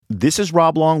This is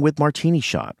Rob Long with Martini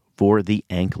Shot for The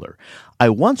Ankler. I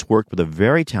once worked with a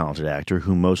very talented actor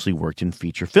who mostly worked in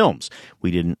feature films.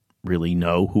 We didn't really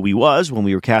know who he was when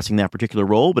we were casting that particular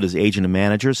role, but his agent and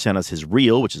manager sent us his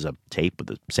reel, which is a tape with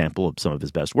a sample of some of his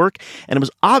best work, and it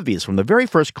was obvious from the very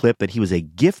first clip that he was a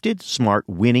gifted, smart,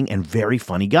 winning, and very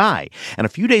funny guy. And a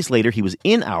few days later, he was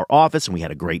in our office, and we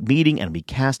had a great meeting, and we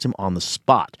cast him on the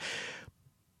spot.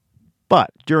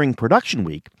 But during production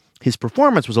week, his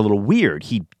performance was a little weird.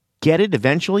 He'd get it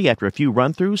eventually after a few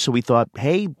run-throughs, so we thought,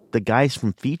 hey, the guys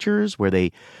from features where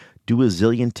they do a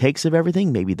zillion takes of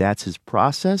everything, maybe that's his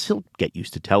process. He'll get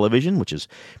used to television, which is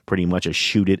pretty much a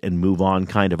shoot it and move on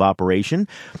kind of operation.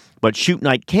 But shoot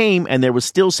night came, and there was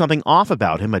still something off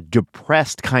about him, a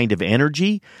depressed kind of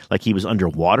energy, like he was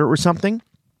underwater or something.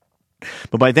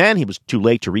 But by then, he was too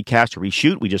late to recast or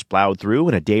reshoot. We just plowed through,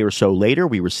 and a day or so later,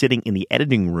 we were sitting in the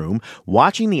editing room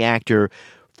watching the actor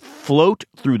float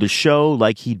through the show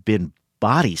like he'd been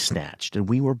body snatched, and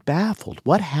we were baffled.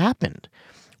 What happened?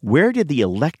 Where did the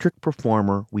electric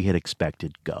performer we had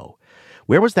expected go?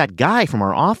 Where was that guy from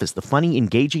our office, the funny,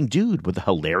 engaging dude with the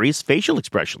hilarious facial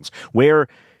expressions? Where,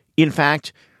 in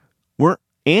fact, weren't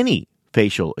any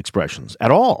facial expressions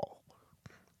at all.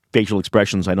 Facial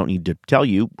expressions, I don't need to tell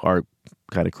you, are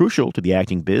kind of crucial to the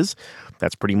acting biz.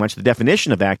 That's pretty much the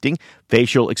definition of acting,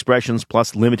 facial expressions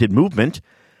plus limited movement.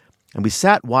 And we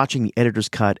sat watching the editor's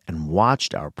cut and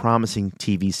watched our promising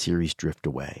TV series drift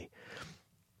away.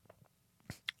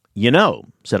 You know,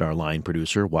 said our line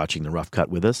producer, watching the rough cut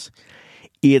with us,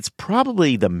 it's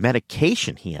probably the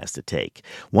medication he has to take.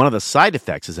 One of the side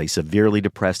effects is a severely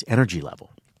depressed energy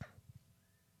level.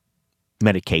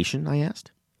 Medication, I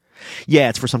asked. Yeah,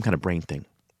 it's for some kind of brain thing.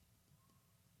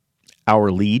 Our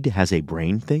lead has a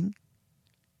brain thing?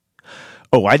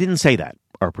 Oh, I didn't say that,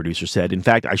 our producer said. In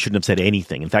fact, I shouldn't have said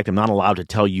anything. In fact, I'm not allowed to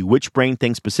tell you which brain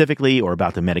thing specifically or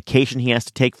about the medication he has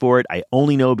to take for it. I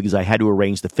only know because I had to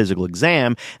arrange the physical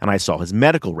exam and I saw his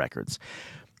medical records.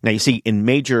 Now, you see, in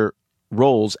major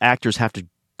roles, actors have to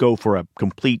go for a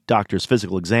complete doctor's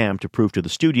physical exam to prove to the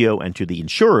studio and to the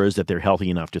insurers that they're healthy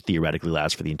enough to theoretically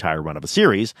last for the entire run of a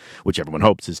series, which everyone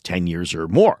hopes is 10 years or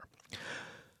more.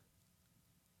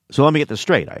 So let me get this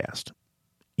straight, I asked.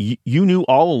 You knew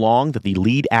all along that the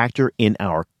lead actor in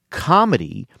our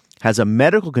comedy has a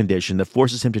medical condition that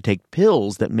forces him to take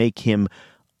pills that make him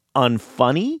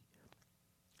unfunny?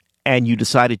 And you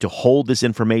decided to hold this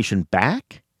information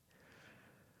back?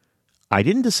 I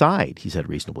didn't decide, he said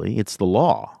reasonably. It's the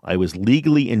law. I was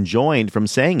legally enjoined from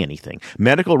saying anything.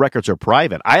 Medical records are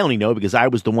private. I only know because I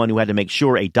was the one who had to make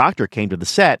sure a doctor came to the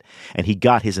set and he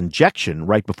got his injection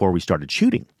right before we started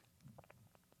shooting.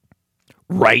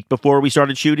 Right before we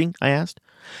started shooting? I asked.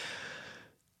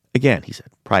 Again, he said,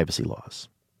 privacy laws.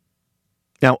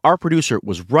 Now, our producer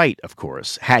was right, of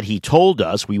course. Had he told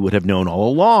us, we would have known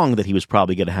all along that he was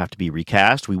probably going to have to be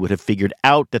recast. We would have figured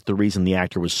out that the reason the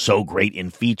actor was so great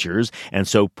in features and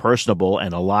so personable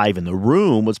and alive in the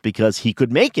room was because he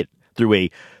could make it through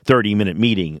a 30-minute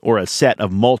meeting or a set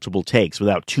of multiple takes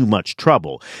without too much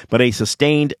trouble. But a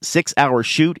sustained 6-hour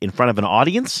shoot in front of an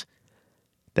audience?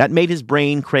 That made his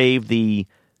brain crave the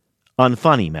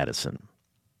unfunny medicine.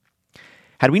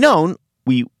 Had we known,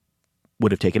 we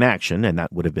would have taken action, and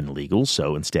that would have been illegal,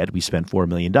 so instead we spent $4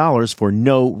 million for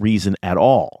no reason at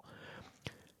all.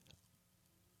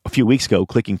 A few weeks ago,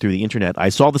 clicking through the internet, I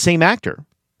saw the same actor.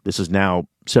 This is now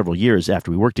several years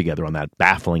after we worked together on that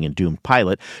baffling and doomed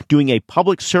pilot, doing a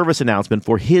public service announcement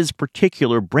for his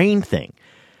particular brain thing.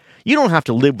 You don't have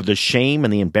to live with the shame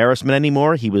and the embarrassment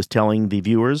anymore, he was telling the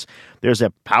viewers. There's a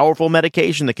powerful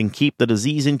medication that can keep the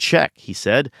disease in check, he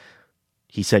said.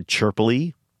 He said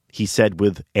chirpily. He said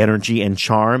with energy and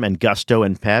charm and gusto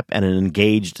and pep and an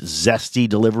engaged, zesty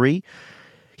delivery.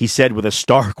 He said with a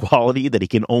star quality that he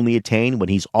can only attain when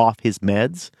he's off his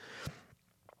meds.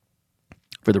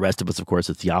 For the rest of us, of course,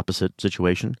 it's the opposite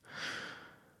situation.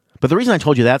 But the reason I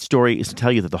told you that story is to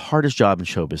tell you that the hardest job in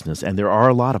show business, and there are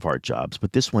a lot of hard jobs,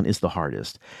 but this one is the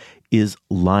hardest, is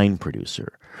line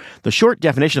producer. The short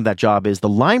definition of that job is the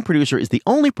line producer is the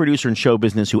only producer in show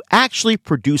business who actually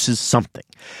produces something.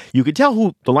 You can tell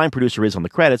who the line producer is on the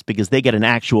credits because they get an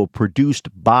actual produced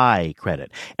by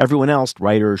credit. Everyone else,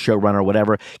 writer, showrunner,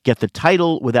 whatever, get the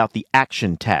title without the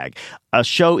action tag. A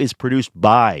show is produced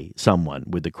by someone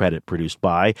with the credit produced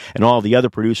by, and all the other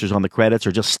producers on the credits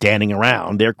are just standing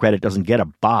around. Their credit doesn't get a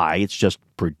by, it's just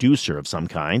producer of some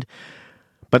kind.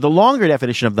 But the longer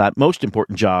definition of that most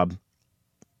important job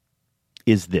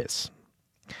is this.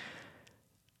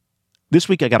 This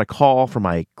week I got a call from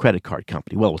my credit card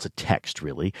company. Well, it was a text,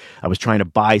 really. I was trying to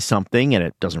buy something, and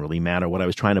it doesn't really matter what I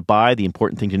was trying to buy. The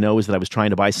important thing to know is that I was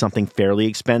trying to buy something fairly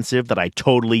expensive that I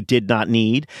totally did not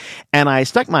need. And I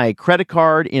stuck my credit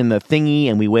card in the thingy,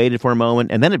 and we waited for a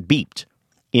moment, and then it beeped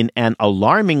in an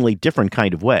alarmingly different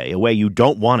kind of way, a way you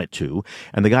don't want it to.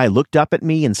 And the guy looked up at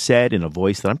me and said in a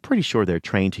voice that I'm pretty sure they're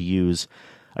trained to use,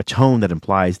 a tone that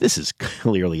implies this is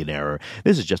clearly an error.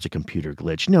 This is just a computer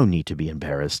glitch. No need to be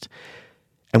embarrassed.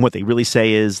 And what they really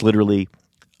say is literally,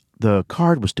 the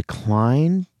card was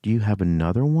declined. Do you have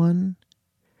another one?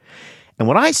 And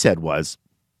what I said was,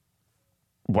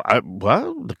 what?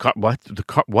 The card? What? The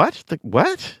card? What?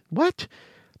 What?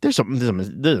 There's a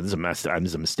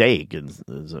mistake.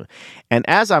 And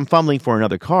as I'm fumbling for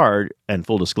another card, and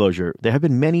full disclosure, there have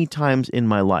been many times in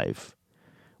my life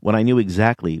when I knew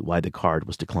exactly why the card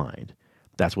was declined.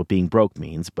 That's what being broke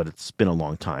means, but it's been a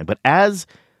long time. But as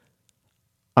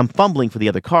I'm fumbling for the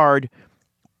other card,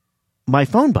 my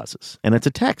phone buzzes, and it's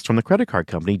a text from the credit card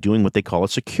company doing what they call a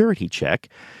security check,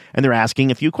 and they're asking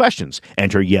a few questions.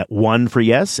 Enter yet 1 for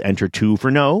yes, enter 2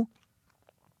 for no.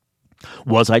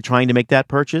 Was I trying to make that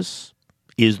purchase?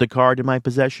 Is the card in my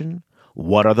possession?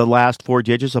 What are the last 4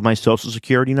 digits of my social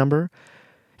security number?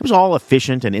 It was all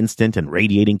efficient and instant and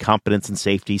radiating competence and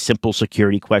safety, simple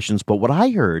security questions, but what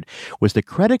I heard was the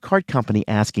credit card company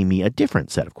asking me a different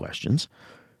set of questions.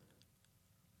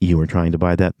 You were trying to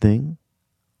buy that thing?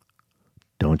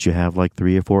 Don't you have like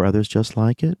 3 or 4 others just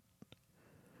like it?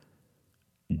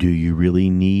 Do you really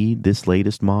need this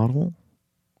latest model?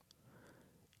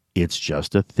 It's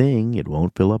just a thing. It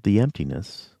won't fill up the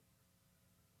emptiness.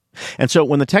 And so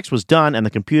when the text was done and the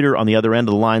computer on the other end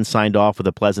of the line signed off with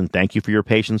a pleasant "thank you for your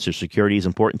patience, your security is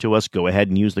important to us, go ahead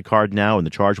and use the card now and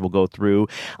the charge will go through,"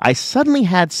 I suddenly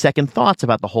had second thoughts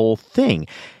about the whole thing.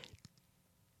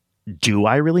 Do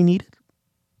I really need it?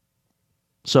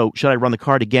 So, should I run the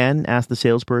card again? Asked the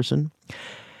salesperson.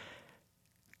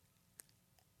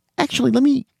 Actually, I'll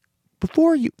be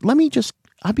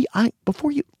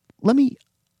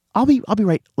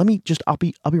right.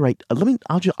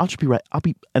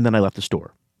 And then I left the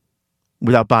store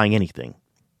without buying anything.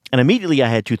 And immediately I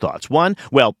had 2 thoughts. 1,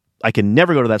 well, I can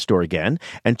never go to that store again.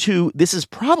 And 2, this is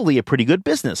probably a pretty good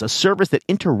business, a service that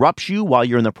interrupts you while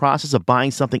you're in the process of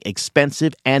buying something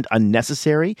expensive and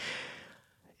unnecessary.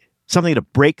 Something to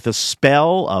break the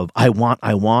spell of I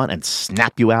want, and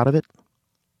snap you out of it.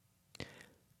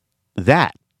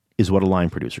 That is what a line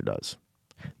producer does.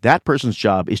 That person's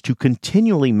job is to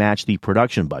continually match the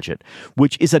production budget,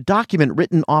 which is a document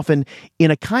written often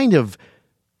in a kind of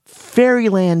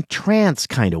fairyland trance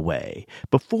kind of way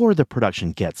before the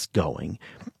production gets going,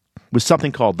 with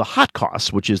something called the hot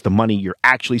costs, which is the money you're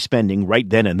actually spending right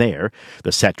then and there,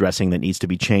 the set dressing that needs to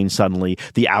be changed suddenly,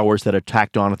 the hours that are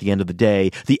tacked on at the end of the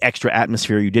day, the extra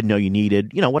atmosphere you didn't know you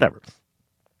needed, whatever.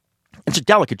 It's a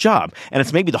delicate job, and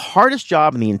it's maybe the hardest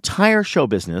job in the entire show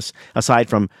business, aside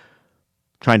from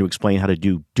trying to explain how to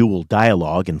do dual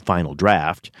dialogue in Final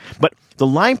Draft. But the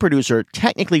line producer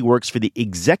technically works for the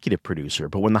executive producer,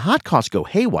 but when the hot costs go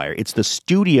haywire, it's the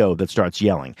studio that starts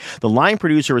yelling. The line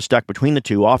producer is stuck between the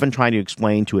two, often trying to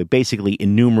explain to a basically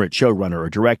innumerate showrunner or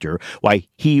director why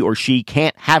he or she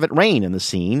can't have it rain in the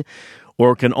scene,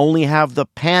 or can only have the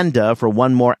panda for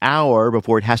 1 more hour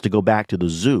before it has to go back to the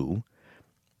zoo,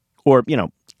 or,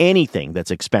 anything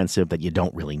that's expensive that you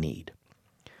don't really need.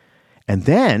 And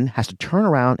then has to turn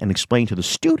around and explain to the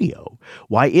studio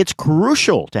why it's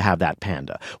crucial to have that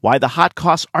panda, why the hot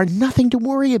costs are nothing to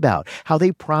worry about, how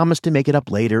they promise to make it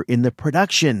up later in the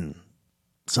production,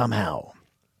 somehow.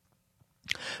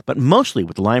 But mostly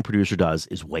what the line producer does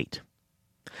is wait.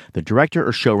 The director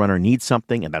or showrunner needs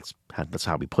something, and that's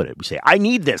how we put it. We say, I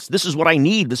need this. This is what I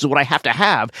need. This is what I have to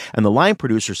have. And the line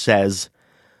producer says,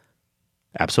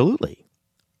 absolutely.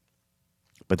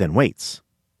 But then waits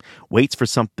for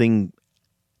something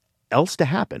else to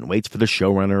happen, waits for the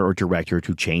showrunner or director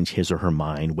to change his or her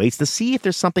mind, waits to see if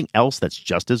there's something else that's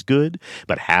just as good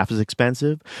but half as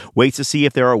expensive, waits to see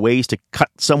if there are ways to cut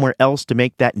somewhere else to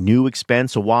make that new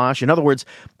expense a wash. In other words,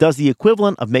 does the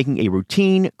equivalent of making a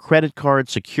routine credit card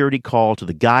security call to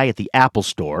the guy at the Apple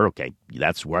store, okay,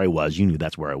 that's where I was, you knew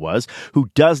that's where I was, who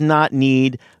does not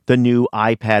need the new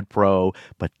iPad Pro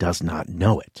but does not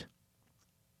know it.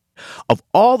 Of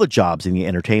all the jobs in the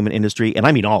entertainment industry, and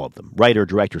I mean all of them, writer,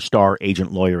 director, star,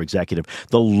 agent, lawyer, executive,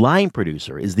 the line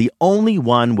producer is the only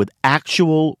one with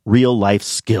actual real-life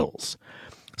skills.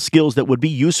 Skills that would be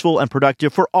useful and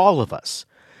productive for all of us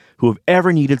who have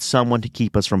ever needed someone to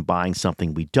keep us from buying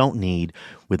something we don't need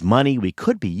with money we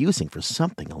could be using for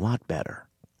something a lot better.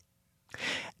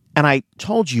 And I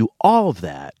told you all of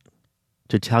that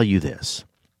to tell you this.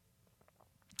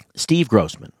 Steve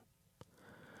Grossman,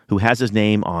 who has his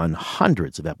name on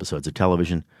hundreds of episodes of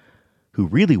television, who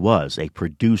really was a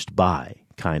produced by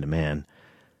kind of man,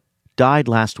 died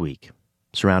last week,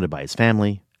 surrounded by his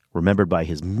family, remembered by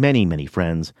his many, many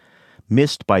friends,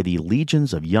 missed by the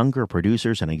legions of younger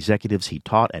producers and executives he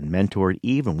taught and mentored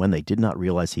even when they did not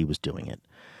realize he was doing it.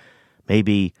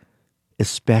 Maybe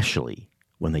especially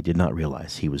when they did not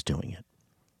realize he was doing it.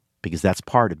 Because that's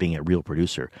part of being a real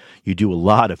producer. You do a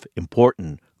lot of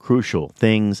important, crucial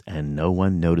things, and no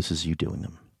one notices you doing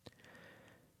them.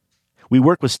 We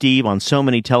worked with Steve on so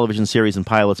many television series and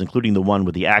pilots, including the one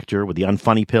with the actor with the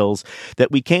unfunny pills,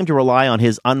 that we came to rely on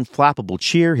his unflappable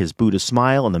cheer, his Buddha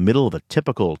smile in the middle of a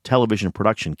typical television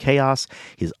production chaos,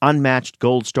 his unmatched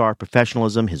gold star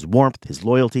professionalism, his warmth, his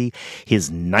loyalty,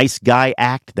 his nice guy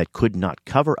act that could not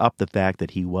cover up the fact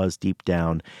that he was deep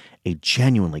down a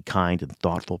genuinely kind and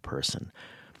thoughtful person.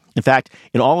 In fact,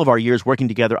 in all of our years working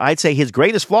together, I'd say his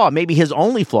greatest flaw, maybe his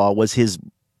only flaw, was his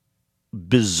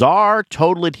bizarre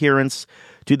total adherence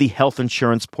to the Health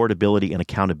Insurance Portability and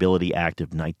Accountability Act of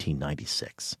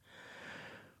 1996.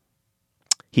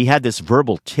 He had this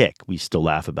verbal tick, we still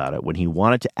laugh about it, when he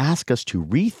wanted to ask us to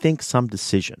rethink some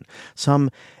decision, some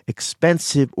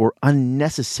expensive or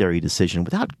unnecessary decision,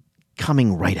 without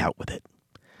coming right out with it.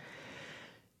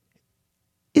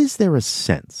 Is there a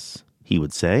sense, he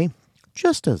would say,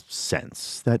 just a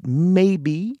sense, that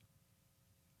maybe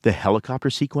the helicopter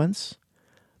sequence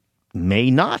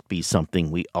may not be something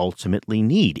we ultimately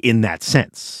need in that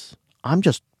sense? I'm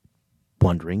just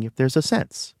wondering if there's a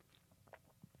sense.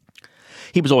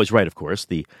 He was always right, of course.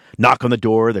 The knock on the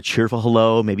door, the cheerful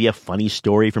hello, maybe a funny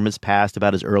story from his past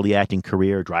about his early acting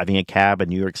career, driving a cab in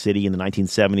New York City in the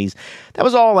 1970s. That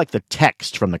was all like the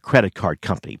text from the credit card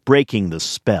company, breaking the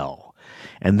spell.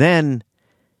 And then,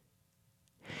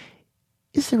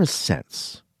 is there a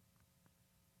sense?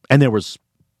 And there was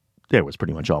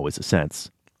pretty much always a sense.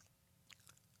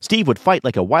 Steve would fight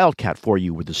like a wildcat for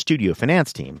you with the studio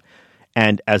finance team,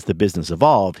 and as the business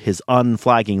evolved, his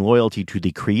unflagging loyalty to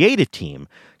the creative team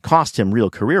cost him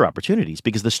real career opportunities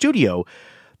because the studio,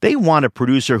 they want a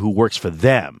producer who works for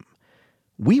them.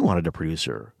 We wanted a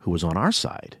producer who was on our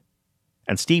side,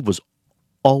 and Steve was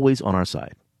always on our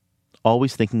side,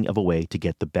 always thinking of a way to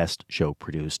get the best show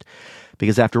produced,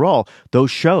 because after all, those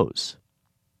shows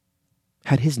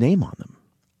had his name on them.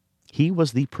 He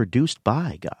was the produced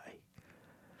by guy.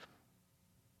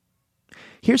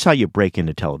 Here's how you break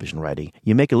into television writing.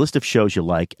 You make a list of shows you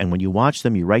like, and when you watch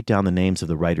them, you write down the names of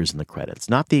the writers in the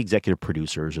credits, not the executive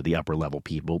producers or the upper-level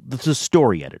people, the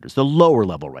story editors, the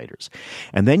lower-level writers.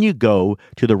 And then you go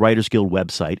to the Writers Guild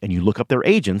website, and you look up their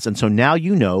agents, and so now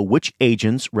you know which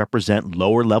agents represent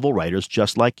lower-level writers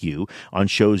just like you on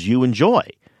shows you enjoy.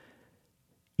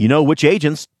 You know which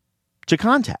agents to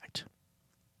contact.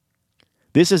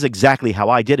 This is exactly how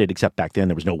I did it, except back then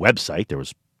there was no website,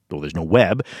 there's no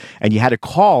web, and you had to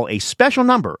call a special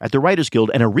number at the Writers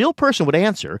Guild, and a real person would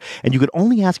answer, and you could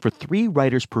only ask for 3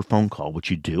 writers per phone call,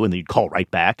 which you'd do, and then you'd call right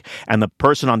back, and the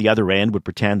person on the other end would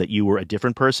pretend that you were a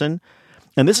different person.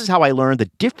 And this is how I learned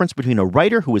the difference between a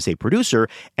writer who is a producer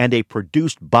and a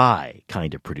produced by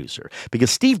kind of producer, because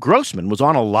Steve Grossman was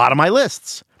on a lot of my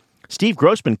lists. Steve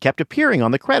Grossman kept appearing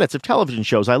on the credits of television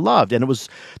shows I loved, and it was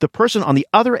the person on the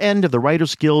other end of the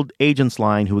Writers Guild agents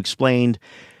line who explained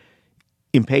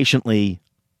impatiently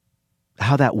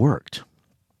how that worked.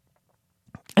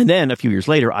 And then a few years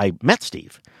later, I met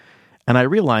Steve, and I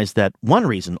realized that one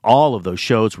reason all of those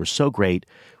shows were so great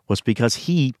was because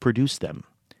he produced them.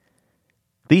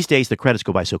 These days, the credits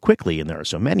go by so quickly, and there are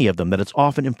so many of them, that it's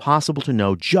often impossible to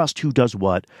know just who does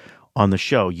what on the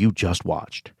show you just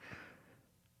watched.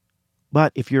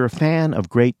 But if you're a fan of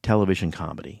great television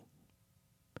comedy,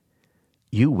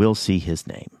 you will see his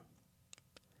name.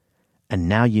 And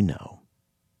now you know.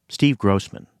 Steve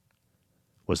Grossman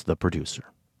was the producer.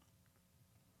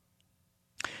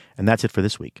 And that's it for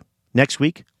this week. Next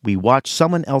week, we watch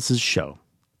someone else's show.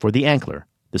 For The Ankler,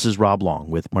 this is Rob Long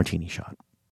with Martini Shot.